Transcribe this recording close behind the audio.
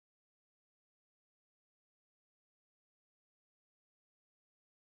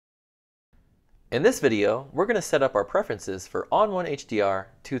In this video, we're going to set up our preferences for ON1 HDR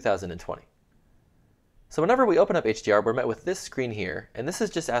 2020. So whenever we open up HDR, we're met with this screen here, and this is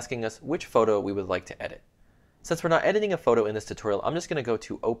just asking us which photo we would like to edit. Since we're not editing a photo in this tutorial, I'm just going to go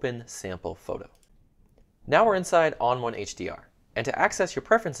to Open Sample Photo. Now we're inside ON1 HDR, and to access your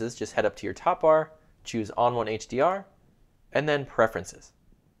preferences, just head up to your top bar, choose ON1 HDR, and then Preferences.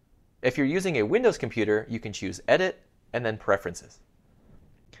 If you're using a Windows computer, you can choose Edit, and then Preferences.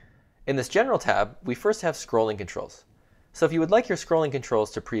 In this General tab, we first have scrolling controls. So if you would like your scrolling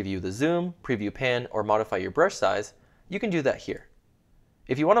controls to preview the zoom, preview pan, or modify your brush size, you can do that here.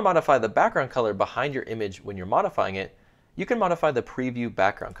 If you want to modify the background color behind your image when you're modifying it, you can modify the preview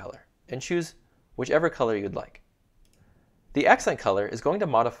background color and choose whichever color you'd like. The accent color is going to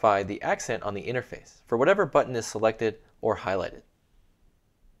modify the accent on the interface for whatever button is selected or highlighted.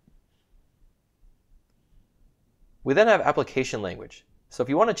 We then have application language. So if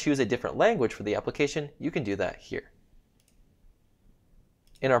you want to choose a different language for the application, you can do that here.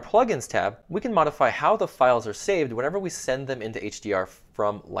 In our Plugins tab, we can modify how the files are saved whenever we send them into HDR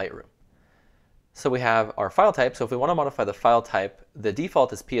from Lightroom. So we have our file type. So if we want to modify the file type, the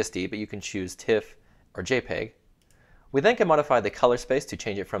default is PSD, but you can choose TIFF or JPEG. We then can modify the color space to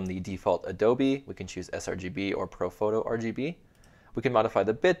change it from the default Adobe. We can choose sRGB or ProPhoto RGB. We can modify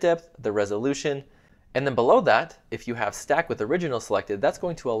the bit depth, the resolution, and then below that, if you have Stack with Original selected, that's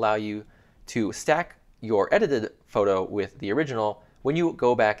going to allow you to stack your edited photo with the original when you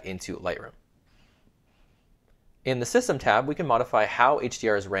go back into Lightroom. In the System tab, we can modify how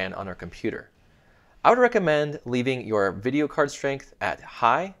HDR is ran on our computer. I would recommend leaving your video card strength at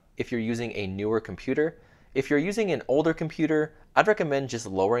high if you're using a newer computer. If you're using an older computer, I'd recommend just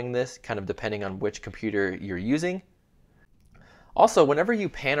lowering this, kind of depending on which computer you're using. Also, whenever you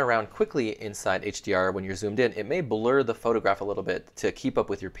pan around quickly inside HDR when you're zoomed in, it may blur the photograph a little bit to keep up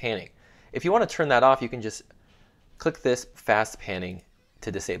with your panning. If you want to turn that off, you can just click this fast panning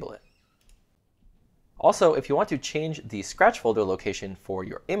to disable it. Also, if you want to change the scratch folder location for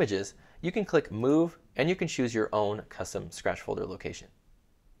your images, you can click Move and you can choose your own custom scratch folder location.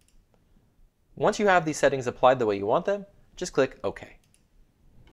 Once you have these settings applied the way you want them, just click OK.